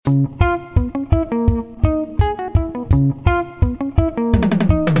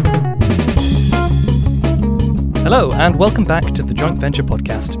Hello, and welcome back to the Joint Venture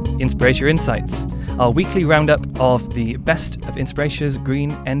Podcast, Inspiratia Insights, our weekly roundup of the best of Inspiratia's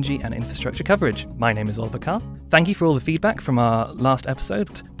green, energy and infrastructure coverage. My name is Oliver Carr. Thank you for all the feedback from our last episode.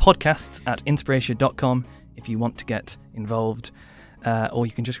 Podcasts@inspiratia.com if you want to get involved, or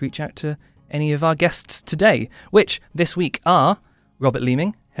you can just reach out to any of our guests today, which this week are Robert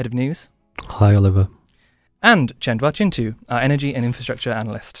Leeming, Head of News. Hi, Oliver. And Chendwa Chintu, our Energy and Infrastructure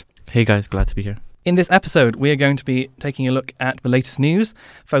Analyst. Hey guys, glad to be here. In this episode, we are going to be taking a look at the latest news,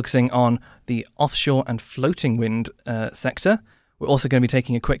 focusing on the offshore and floating wind sector. We're also going to be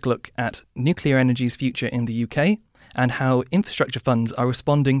taking a quick look at nuclear energy's future in the UK and how infrastructure funds are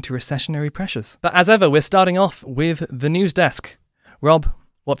responding to recessionary pressures. But as ever, we're starting off with the news desk. Rob,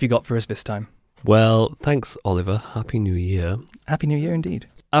 what have you got for us this time? Well, thanks, Oliver. Happy New Year. Happy New Year indeed.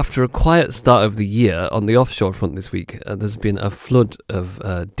 After a quiet start of the year on the offshore front this week, there's been a flood of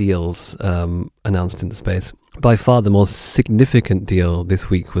deals announced in the space. By far the most significant deal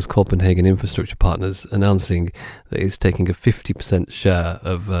this week was Copenhagen Infrastructure Partners announcing that it's taking a 50% share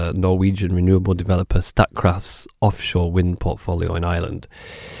of Norwegian renewable developer Statkraft's offshore wind portfolio in Ireland.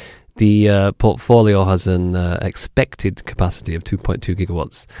 The portfolio has an expected capacity of 2.2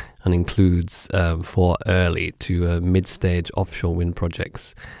 gigawatts and includes 4 early to mid-stage offshore wind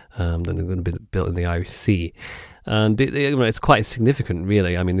projects that are going to be built in the Irish Sea. And it's quite significant,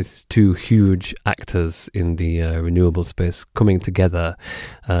 really. I mean, this is 2 huge actors in the renewable space coming together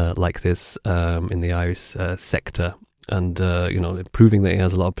like this in the Irish sector. And, proving that it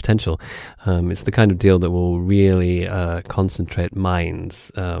has a lot of potential. It's the kind of deal that will really concentrate minds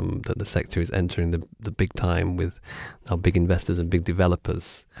that the sector is entering the big time with now big investors and big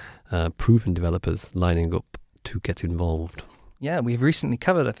developers, proven developers lining up to get involved. Yeah, we've recently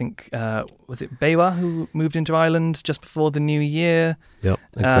covered, I think, was it Baywa who moved into Ireland just before the new year? Yep,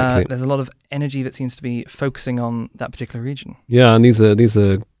 exactly. There's a lot of energy that seems to be focusing on that particular region. Yeah, and these are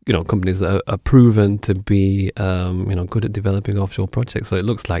companies that are proven to be, good at developing offshore projects. So it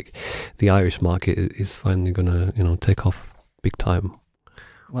looks like the Irish market is finally going to, take off big time.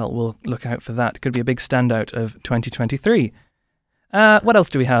 Well, we'll look out for that. It could be a big standout of 2023. What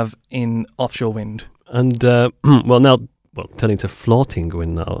else do we have in offshore wind? And, turning to floating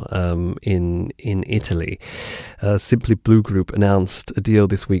wind now, in Italy, Simply Blue Group announced a deal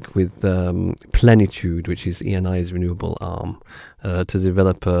this week with Plenitude, which is Eni's renewable arm, to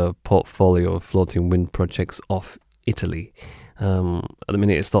develop a portfolio of floating wind projects off Italy. At the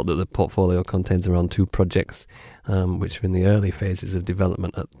minute, it's thought that the portfolio contains around 2 projects, which are in the early phases of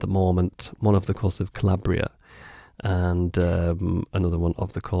development at the moment, one off the coast of Calabria and another one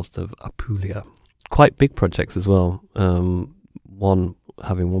off the coast of Apulia. Quite big projects as well. One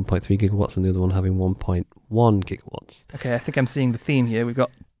having 1.3 gigawatts and the other one having 1.1 gigawatts. Okay, I think I'm seeing the theme here. We've got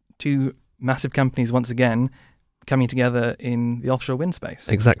 2 massive companies once again coming together in the offshore wind space.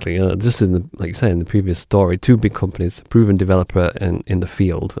 Exactly. Just like you say in the previous story, 2 big companies, proven developer in the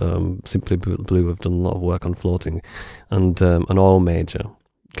field. Simply Blue have done a lot of work on floating, and an oil major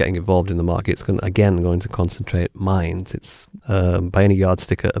getting involved in the market. It's going to concentrate minds. It's by any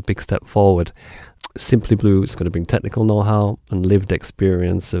yardstick a big step forward. Simply Blue is going to bring technical know-how and lived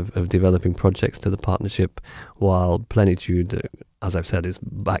experience of developing projects to the partnership, while Plenitude, as I've said, is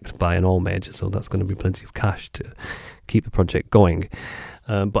backed by an oil major, so that's going to be plenty of cash to keep the project going.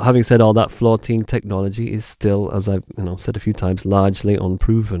 But having said all that, floating technology is still, as I've said a few times, largely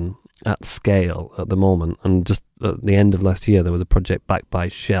unproven at scale at the moment. And just at the end of last year, there was a project backed by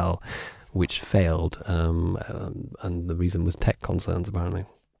Shell which failed, and the reason was tech concerns, apparently.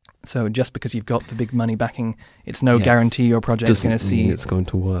 So just because you've got the big money backing, it's no guarantee your project is going to see it's going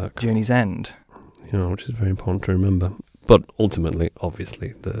to work. Journey's end. Which is very important to remember. But ultimately,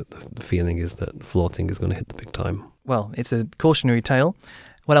 obviously, the feeling is that floating is going to hit the big time. Well, it's a cautionary tale.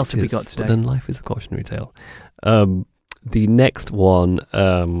 What else have we got today? But then life is a cautionary tale. The next one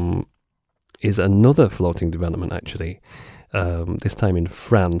is another floating development, actually. This time in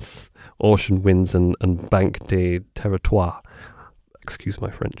France, Ocean Winds and Banque des Territoires, excuse my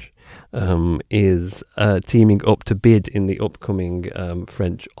French, is teaming up to bid in the upcoming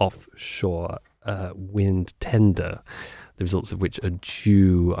French offshore wind tender, the results of which are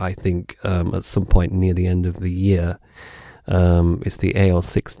due, I think, at some point near the end of the year. It's the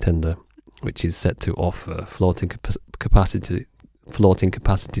AO6 tender, which is set to offer floating capacity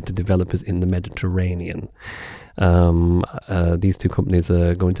to developers in the Mediterranean. These 2 companies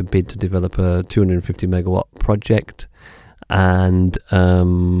are going to bid to develop a 250 megawatt project and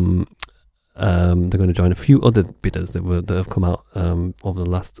They're going to join a few other bidders that have come out over the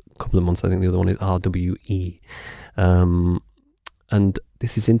last couple of months. I think the other one is RWE. And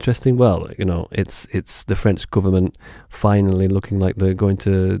this is interesting. Well, it's the French government finally looking like they're going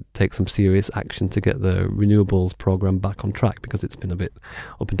to take some serious action to get the renewables program back on track, because it's been a bit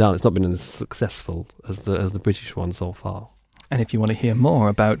up and down. It's not been as successful as the British one so far. And if you want to hear more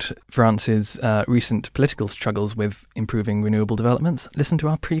about France's recent political struggles with improving renewable developments, listen to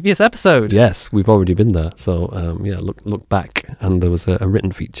our previous episode. Yes, we've already been there. So, look back. And there was a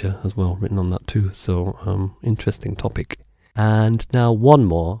written feature as well, written on that too. So, interesting topic. And now one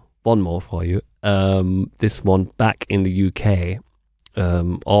more for you. This one back in the UK.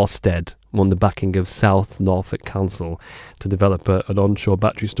 Ørsted won the backing of South Norfolk Council to develop an onshore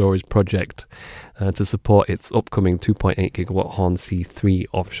battery storage project to support its upcoming 2.8 gigawatt Hornsea 3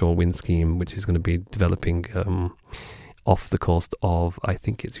 offshore wind scheme, which is going to be developing off the coast of, I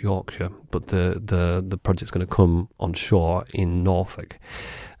think it's Yorkshire, but the project's going to come onshore in Norfolk.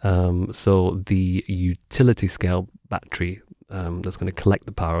 So the utility scale battery that's going to collect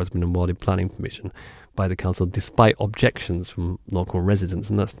the power has been awarded planning permission by the council, despite objections from local residents,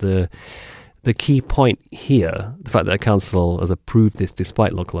 and that's the key point here. The fact that the council has approved this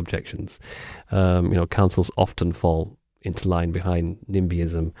despite local objections. Councils often fall into line behind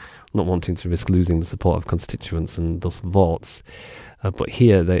NIMBYism, not wanting to risk losing the support of constituents and thus votes. But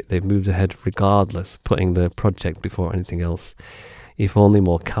here they've moved ahead regardless, putting the project before anything else. If only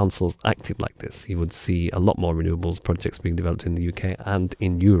more councils acted like this, you would see a lot more renewables projects being developed in the UK and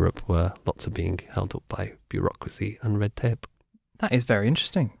in Europe, where lots are being held up by bureaucracy and red tape. That is very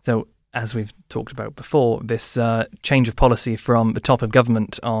interesting. So, as we've talked about before, this change of policy from the top of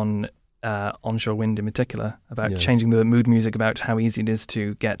government on onshore wind in particular, about changing the mood music about how easy it is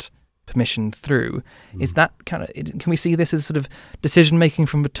to get permission through. Is that can we see this as sort of decision making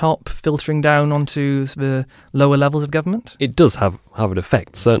from the top filtering down onto the lower levels of government? It does have an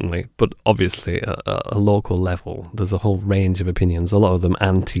effect, certainly, but obviously at a local level there's a whole range of opinions, a lot of them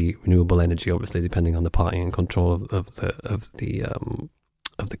anti-renewable energy, obviously, depending on the party in control of the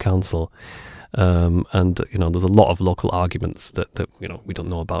council. And there's a lot of local arguments that we don't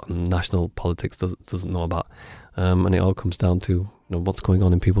know about, and national politics doesn't know about, and it all comes down to what's going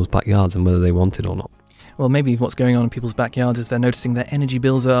on in people's backyards and whether they want it or not. Well, maybe what's going on in people's backyards is they're noticing their energy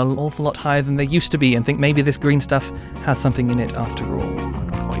bills are an awful lot higher than they used to be, and think maybe this green stuff has something in it after all.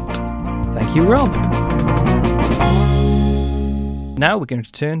 Good point. Thank you, Rob. Now we're going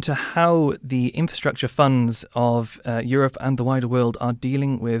to turn to how the infrastructure funds of Europe and the wider world are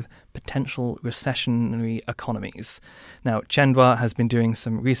dealing with potential recessionary economies. Now, Chendwa has been doing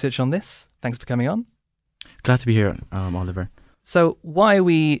some research on this. Thanks for coming on. Glad to be here, Oliver. So why are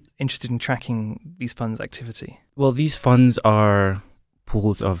we interested in tracking these funds' activity? Well, these funds are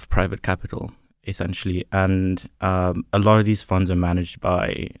pools of private capital, essentially, and a lot of these funds are managed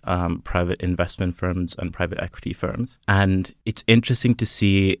by private investment firms and private equity firms. And it's interesting to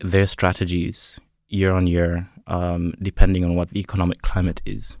see their strategies year on year, depending on what the economic climate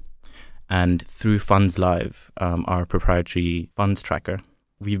is. And through Funds Live, our proprietary funds tracker,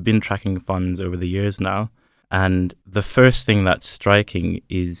 we've been tracking funds over the years now. And the first thing that's striking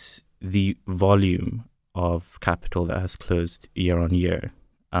is the volume of capital that has closed year on year.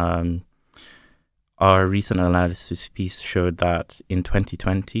 Our recent analysis piece showed that in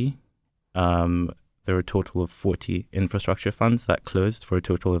 2020, there were a total of 40 infrastructure funds that closed for a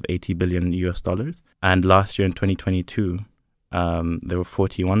total of $80 billion. And last year in 2022, there were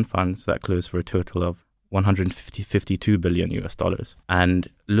 41 funds that closed for a total of $152 billion. And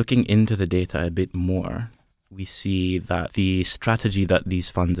looking into the data a bit more, we see that the strategy that these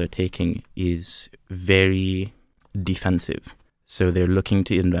funds are taking is very defensive. So they're looking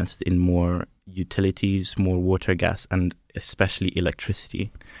to invest in more utilities, more water, gas, and especially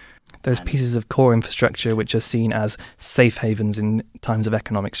electricity. Those pieces of core infrastructure which are seen as safe havens in times of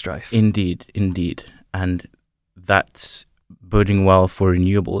economic strife. Indeed. And that's boding well for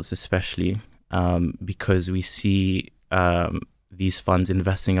renewables, especially because we see these funds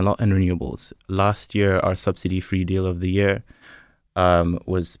investing a lot in renewables. Last year, our subsidy-free deal of the year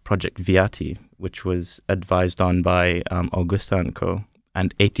was Project Viati, which was advised on by Augusta & Co.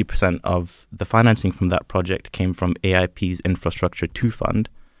 And 80% of the financing from that project came from AIP's Infrastructure 2 fund,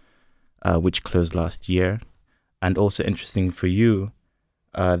 which closed last year. And also interesting for you,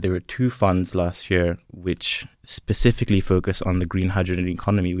 there were 2 funds last year which specifically focus on the green hydrogen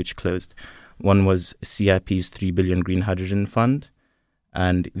economy, which closed. One was CIP's 3 billion Green Hydrogen Fund,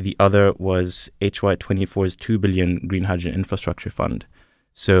 and the other was HY24's 2 billion Green Hydrogen Infrastructure Fund.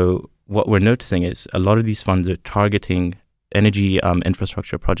 So what we're noticing is a lot of these funds are targeting energy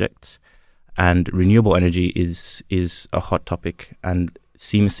infrastructure projects, And renewable energy is a hot topic and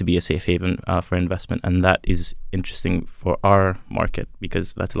seems to be a safe haven for investment. And that is interesting for our market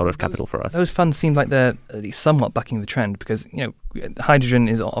because that's a lot of capital for us. Those funds seem like they're at least somewhat bucking the trend because, hydrogen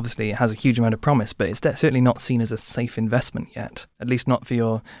is obviously has a huge amount of promise, but it's certainly not seen as a safe investment yet, at least not for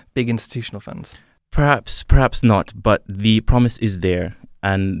your big institutional funds. Perhaps not, but the promise is there.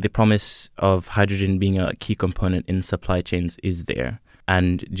 And the promise of hydrogen being a key component in supply chains is there.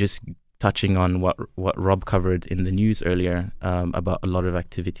 And just touching on what Rob covered in the news earlier about a lot of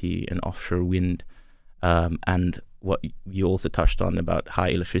activity in offshore wind, and what you also touched on about high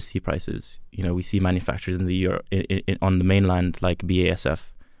electricity prices. We see manufacturers on the mainland like BASF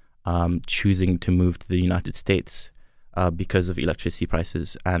choosing to move to the United States because of electricity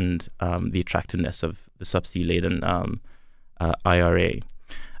prices and the attractiveness of the subsidy-laden IRA.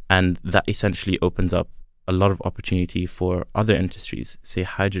 And that essentially opens up a lot of opportunity for other industries, say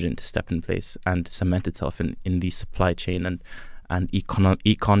hydrogen, to step in place and cement itself in the supply chain and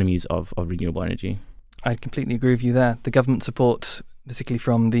economies of renewable energy. I completely agree with you there. The government support, particularly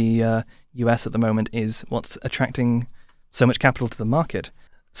from the US at the moment, is what's attracting so much capital to the market.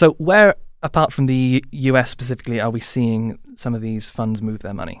 So where, apart from the US specifically, are we seeing some of these funds move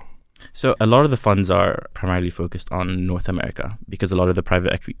their money? So a lot of the funds are primarily focused on North America because a lot of the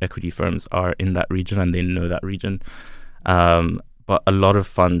private equity firms are in that region and they know that region. But a lot of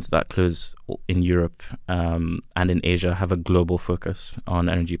funds that close in Europe and in Asia have a global focus on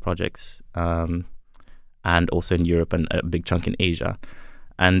energy projects, and also in Europe and a big chunk in Asia.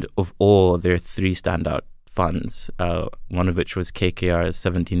 And of all, there are three standout funds, one of which was KKR's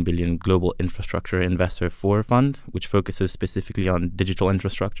 17 billion Global Infrastructure Investor 4 Fund, which focuses specifically on digital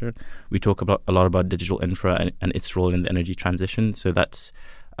infrastructure. We talk a lot about digital infra and its role in the energy transition, so that's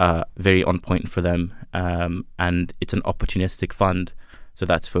very on point for them. And it's an opportunistic fund, so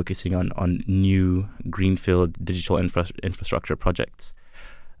that's focusing on new greenfield digital infrastructure projects.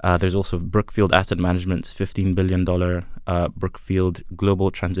 There's also Brookfield Asset Management's $15 billion Brookfield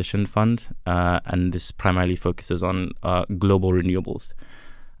Global Transition Fund, and this primarily focuses on global renewables.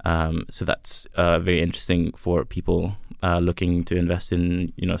 So that's very interesting for people looking to invest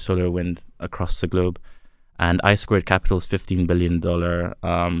in solar wind across the globe. And I Squared Capital's $15 billion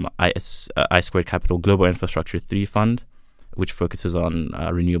I Squared Capital Global Infrastructure 3 Fund, which focuses on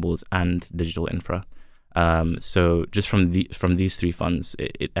renewables and digital infra. So just from these three funds,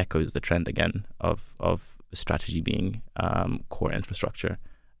 it echoes the trend again of the strategy being core infrastructure,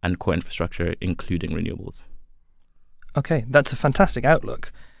 and core infrastructure including renewables. Okay, that's a fantastic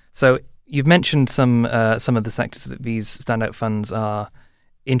outlook. So you've mentioned some of the sectors that these standout funds are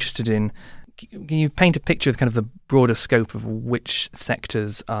interested in. Can you paint a picture of kind of the broader scope of which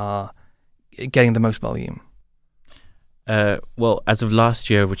sectors are getting the most volume? Well, as of last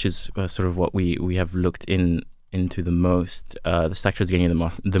year, which is sort of what we have looked into the most, the sectors getting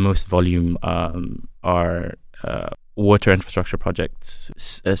the most volume are water infrastructure projects,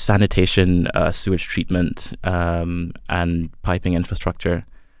 sanitation, sewage treatment, and piping infrastructure,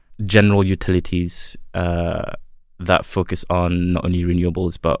 general utilities that focus on not only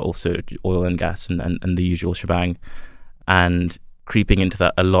renewables but also oil and gas and the usual shebang. And creeping into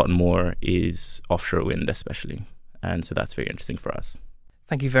that a lot more is offshore wind especially. And so that's very interesting for us.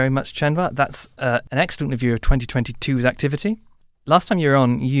 Thank you very much, Chenva. That's an excellent review of 2022's activity. Last time you were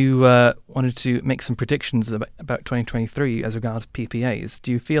on, you wanted to make some predictions about 2023 as regards PPAs.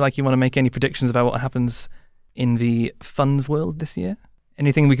 Do you feel like you want to make any predictions about what happens in the funds world this year?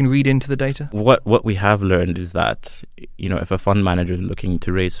 Anything we can read into the data? What we have learned is that, if a fund manager is looking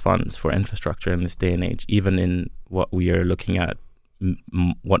to raise funds for infrastructure in this day and age, even in what we are looking at,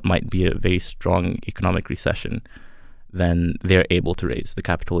 what might be a very strong economic recession, then they're able to raise the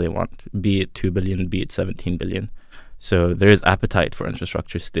capital they want, be it 2 billion, be it 17 billion. So there is appetite for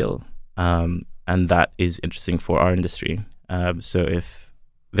infrastructure still, and that is interesting for our industry. So if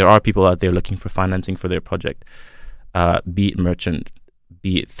there are people out there looking for financing for their project, be it merchant,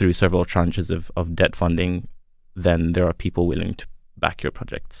 be it through several tranches of debt funding, then there are people willing to back your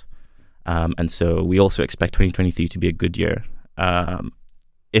projects. And so we also expect 2023 to be a good year.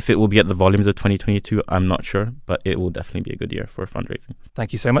 If it will be at the volumes of 2022, I'm not sure, but it will definitely be a good year for fundraising.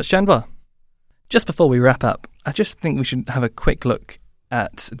 Thank you so much, Chenva. Just before we wrap up, I just think we should have a quick look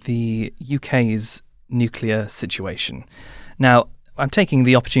at the UK's nuclear situation. Now, I'm taking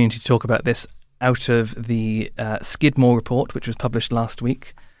the opportunity to talk about this out of the Skidmore report, which was published last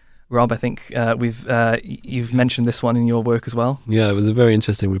week. Rob, I think you've mentioned this one in your work as well. Yeah, it was a very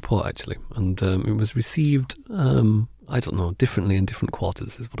interesting report, actually. And it was received, differently in different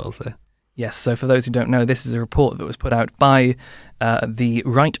quarters, is what I'll say. Yes, so for those who don't know, this is a report that was put out by the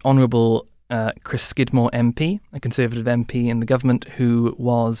Right Honourable Chris Skidmore MP, a Conservative MP in the government, who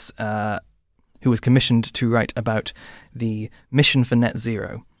was commissioned to write about the mission for net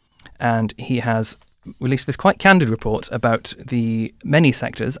zero. And he has released this quite candid report about the many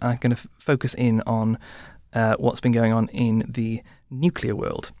sectors. I'm going to focus in on what's been going on in the nuclear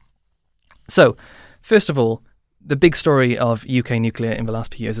world. So, first of all, the big story of UK nuclear in the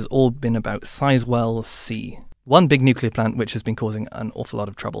last few years has all been about Sizewell C, one big nuclear plant which has been causing an awful lot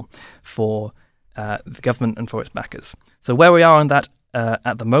of trouble for the government and for its backers. So where we are on that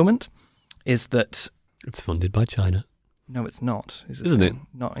at the moment is that... It's funded by China. No, it's not. Isn't it?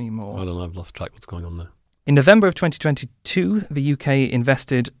 Not anymore. I don't know, I've lost track what's going on there. In November of 2022, the UK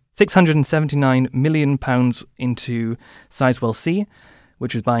invested £679 million into Sizewell C,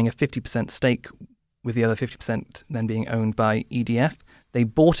 which was buying a 50% stake, with the other 50% then being owned by EDF. They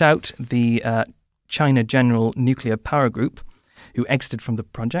bought out the China General Nuclear Power Group, who exited from the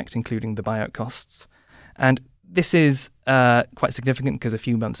project, including the buyout costs. And this is quite significant because a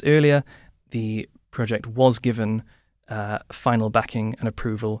few months earlier, the project was given final backing and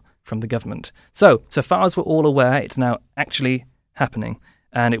approval from the government. So far as we're all aware, it's now actually happening.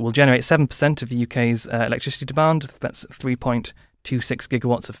 And it will generate 7% of the UK's electricity demand. That's 3.26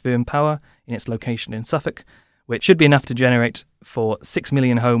 gigawatts of firm power in its location in Suffolk, which should be enough to generate for 6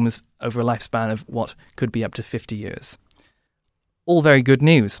 million homes over a lifespan of what could be up to 50 years. All very good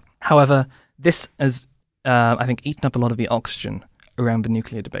news. However, this has, I think, eaten up a lot of the oxygen around the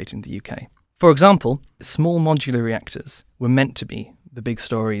nuclear debate in the UK. For example, small modular reactors were meant to be the big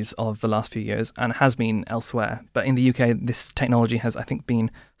stories of the last few years and has been elsewhere. But in the UK, this technology has, I think,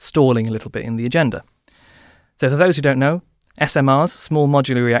 been stalling a little bit in the agenda. So for those who don't know, SMRs, small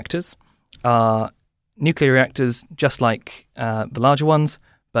modular reactors, are nuclear reactors just like the larger ones,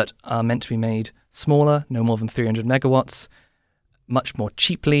 but are meant to be made smaller, no more than 300 megawatts, much more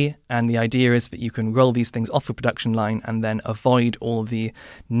cheaply, and the idea is that you can roll these things off a production line and then avoid all the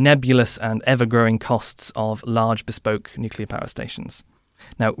nebulous and ever-growing costs of large bespoke nuclear power stations.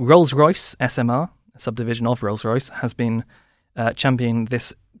 Now, Rolls-Royce SMR, a subdivision of Rolls-Royce, has been championing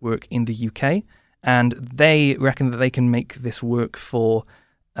this work in the UK, and they reckon that they can make this work for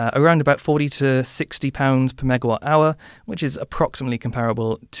around about £40 to £60 per megawatt hour, which is approximately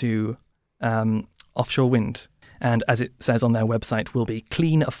comparable to offshore wind. And as it says on their website, will be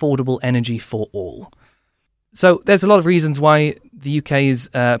clean, affordable energy for all. So there's a lot of reasons why the UK is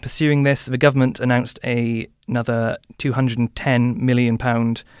pursuing this. The government announced another £210 million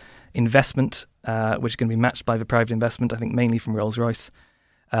investment, which is going to be matched by the private investment, I think mainly from Rolls-Royce.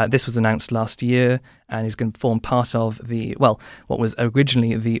 This was announced last year and is going to form part of what was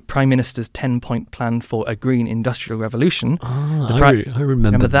originally the Prime Minister's 10-point plan for a green industrial revolution. I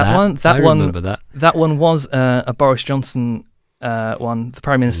remember that one. Remember that. That one was a Boris Johnson one. The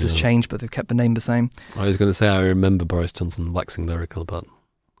Prime Minister's changed, but they've kept the name the same. I was going to say I remember Boris Johnson waxing lyrical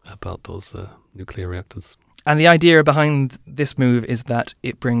about those nuclear reactors. And the idea behind this move is that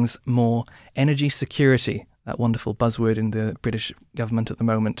it brings more energy security, that wonderful buzzword in the British government at the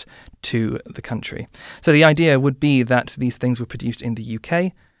moment, to the country. So the idea would be that these things were produced in the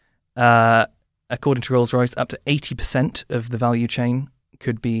UK. According to Rolls-Royce, up to 80% of the value chain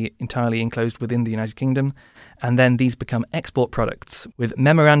could be entirely enclosed within the United Kingdom. And then these become export products, with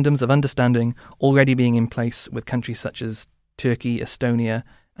memorandums of understanding already being in place with countries such as Turkey, Estonia,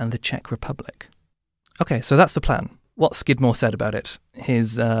 and the Czech Republic. Okay, so that's the plan. What Skidmore said about it.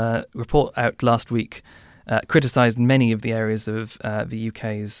 His report out last week criticised many of the areas of the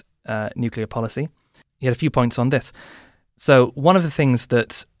UK's nuclear policy. He had a few points on this. So one of the things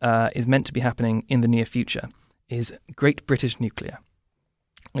that is meant to be happening in the near future is Great British Nuclear,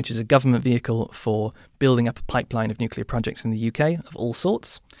 which is a government vehicle for building up a pipeline of nuclear projects in the UK of all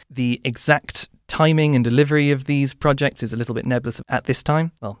sorts. The exact timing and delivery of these projects is a little bit nebulous at this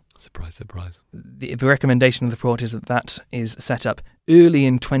time. Well, surprise, surprise. The recommendation of the report is that is set up early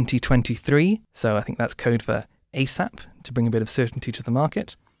in 2023. So I think that's code for ASAP, to bring a bit of certainty to the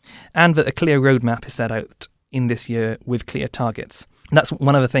market. And that a clear roadmap is set out in this year with clear targets. And that's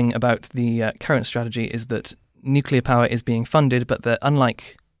one other thing about the current strategy, is that nuclear power is being funded, but that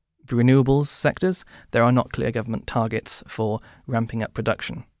unlike the renewables sectors, there are not clear government targets for ramping up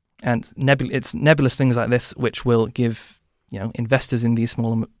production. And it's nebulous things like this which will give investors in these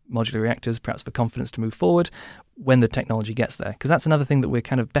smaller modular reactors perhaps the confidence to move forward when the technology gets there. Because that's another thing that we're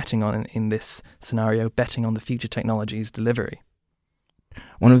kind of betting on in this scenario, betting on the future technology's delivery.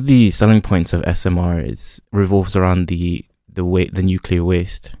 One of the selling points of SMR revolves around the nuclear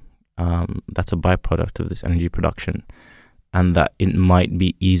waste. That's a byproduct of this energy production, and that it might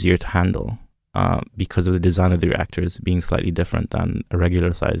be easier to handle. because of the design of the reactors being slightly different than a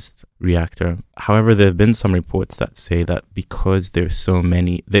regular sized reactor. However, there have been some reports that say that because there's so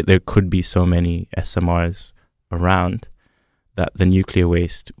many, that there could be so many SMRs around, that the nuclear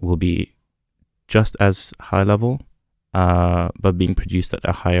waste will be just as high level, but being produced at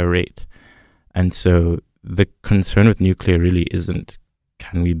a higher rate. And so the concern with nuclear really isn't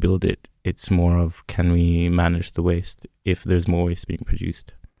can we build it, it's more of can we manage the waste if there's more waste being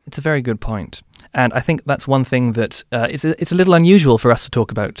produced. It's a very good point. And I think that's one thing that it's a little unusual for us to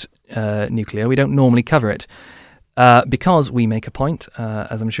talk about nuclear. We don't normally cover it because we make a point,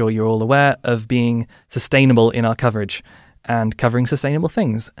 as I'm sure you're all aware, of being sustainable in our coverage and covering sustainable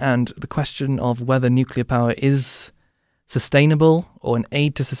things. And the question of whether nuclear power is sustainable or an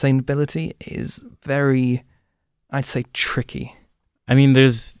aid to sustainability is very, I'd say, tricky. I mean,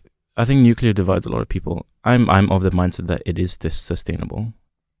 I think nuclear divides a lot of people. I'm of the mindset that it is sustainable.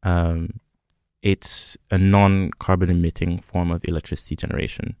 It's a non-carbon emitting form of electricity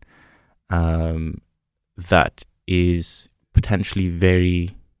generation that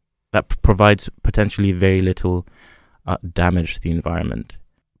provides potentially very little damage to the environment,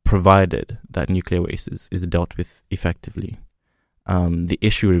 provided that nuclear waste is dealt with effectively. The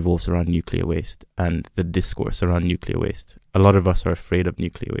issue revolves around nuclear waste and the discourse around nuclear waste. A lot of us are afraid of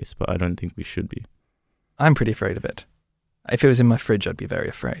nuclear waste, but I don't think we should be. I'm pretty afraid of it. If it was in my fridge, I'd be very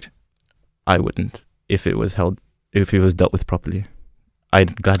afraid. I wouldn't. If it was dealt with properly.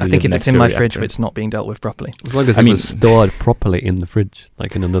 I'd gladly I think live if next it's in to a my reactor. fridge, but it's not being dealt with properly. As long as it was stored properly in the fridge,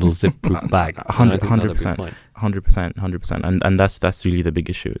 like in a little zip-proof bag. 100%. 100%. And that's really the big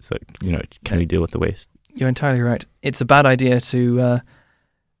issue. It's like, can we deal with the waste? You're entirely right. It's a bad idea to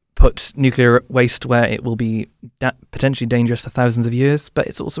put nuclear waste where it will be potentially dangerous for thousands of years, but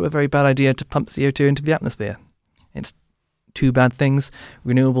it's also a very bad idea to pump CO2 into the atmosphere. It's two bad things.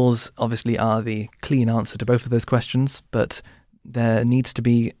 Renewables obviously are the clean answer to both of those questions, but there needs to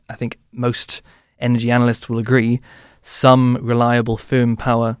be, I think most energy analysts will agree, some reliable firm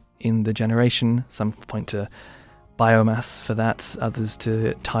power in the generation. Some point to biomass for that, others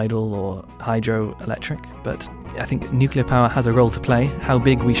to tidal or hydroelectric. But I think nuclear power has a role to play. How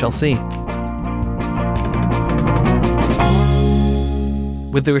big, we shall see.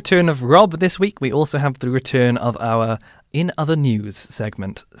 With the return of Rob this week, we also have the return of our In Other News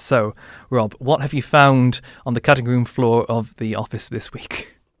segment. So, Rob, what have you found on the cutting room floor of the office this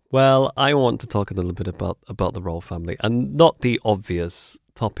week? Well, I want to talk a little bit about the royal family, and not the obvious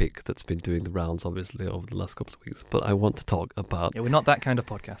topic that's been doing the rounds, obviously, over the last couple of weeks, but I want to talk about... Yeah, we're not that kind of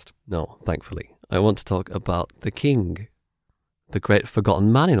podcast. No, thankfully. I want to talk about the king, the great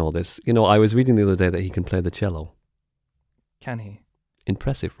forgotten man in all this. I was reading the other day that he can play the cello. Can he?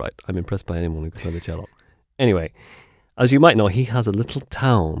 Impressive, right? I'm impressed by anyone who can play the cello. Anyway, as you might know, he has a little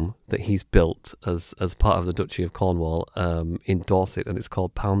town that he's built as part of the Duchy of Cornwall in Dorset, and it's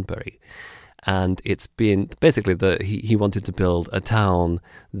called Poundbury. And it's been basically he wanted to build a town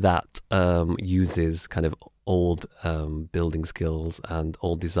that uses kind of old building skills and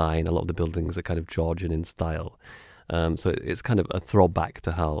old design. A lot of the buildings are kind of Georgian in style, so it's kind of a throwback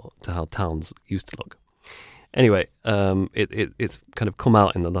to how towns used to look. Anyway, it's kind of come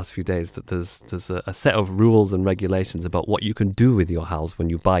out in the last few days that there's a set of rules and regulations about what you can do with your house when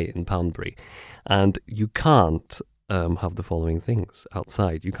you buy it in Poundbury, and you can't have the following things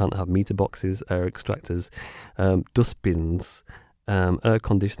outside. You can't have meter boxes, air extractors, dustbins, air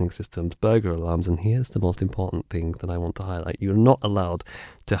conditioning systems, burglar alarms, and here's the most important thing that I want to highlight. You're not allowed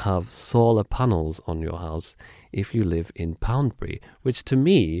to have solar panels on your house if you live in Poundbury, which to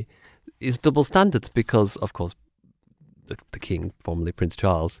me is double standards because, of course, the king, formerly Prince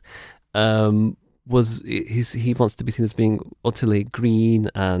Charles, he wants to be seen as being utterly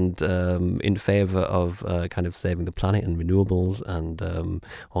green and in favour of kind of saving the planet and renewables and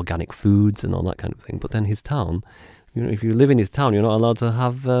organic foods and all that kind of thing. But then his town, if you live in his town, you're not allowed to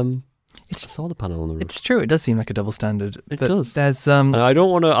have a solar panel on the roof. It's true. It does seem like a double standard. It does. There's And I don't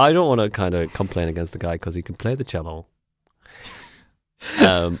want to kind of complain against the guy because he can play the cello.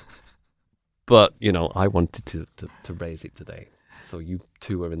 But I wanted to raise it today, so you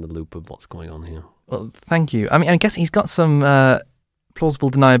two are in the loop of what's going on here. Well, thank you. I mean, I guess he's got some plausible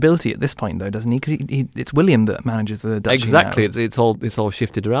deniability at this point, though, doesn't he? Because it's William that manages the duchy. Exactly. Now. It's all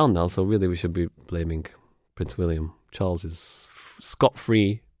shifted around now. So really, we should be blaming Prince William. Charles is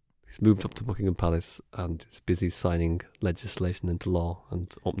scot-free. He's moved up to Buckingham Palace and is busy signing legislation into law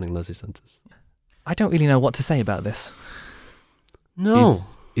and opening leisure centres. I don't really know what to say about this. No.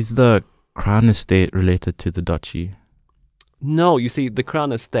 Is the Crown estate related to the duchy? No, you see, the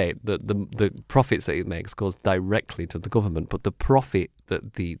Crown Estate, the profits that it makes goes directly to the government, but the profit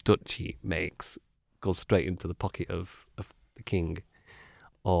that the duchy makes goes straight into the pocket of the king,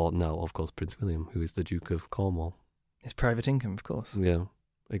 or now, of course, Prince William, who is the Duke of Cornwall. It's private income, of course. Yeah,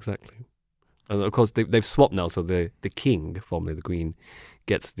 exactly. And of course, they've swapped now, so the king, formerly the Queen,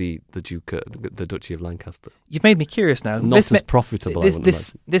 gets the Duchy of Lancaster. You've made me curious now. Not as profitable.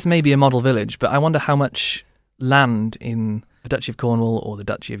 This may be a model village, but I wonder how much land in the Duchy of Cornwall or the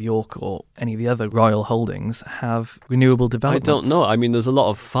Duchy of York or any of the other royal holdings have renewable developments. I don't know. I mean, there's a lot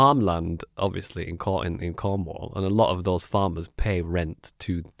of farmland, obviously, in Cornwall, and a lot of those farmers pay rent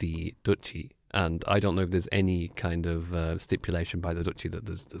to the duchy. And I don't know if there's any kind of stipulation by the duchy that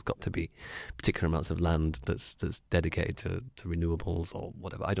there's got to be particular amounts of land that's dedicated to renewables or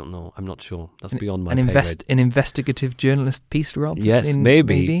whatever. I don't know. I'm not sure. That's beyond my pay grade. An investigative journalist piece, Rob? Yes,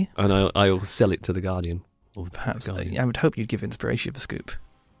 maybe. And I'll sell it to the Guardian. Perhaps. I would hope you'd give Inspiration a scoop.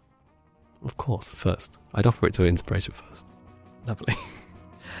 Of course, first. I'd offer it to Inspiration first. Lovely.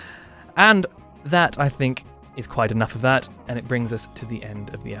 And that, I think, is quite enough of that, and it brings us to the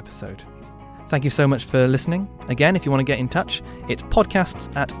end of the episode. Thank you so much for listening. Again, if you want to get in touch, it's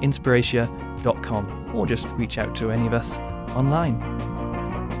podcasts@inspiratia.com, or just reach out to any of us online.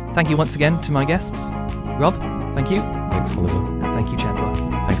 Thank you once again to my guests. Rob, thank you. Thanks, Oliver. And thank you, Chandler.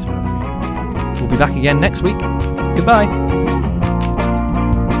 Thanks for having me. We'll be back again next week. Goodbye.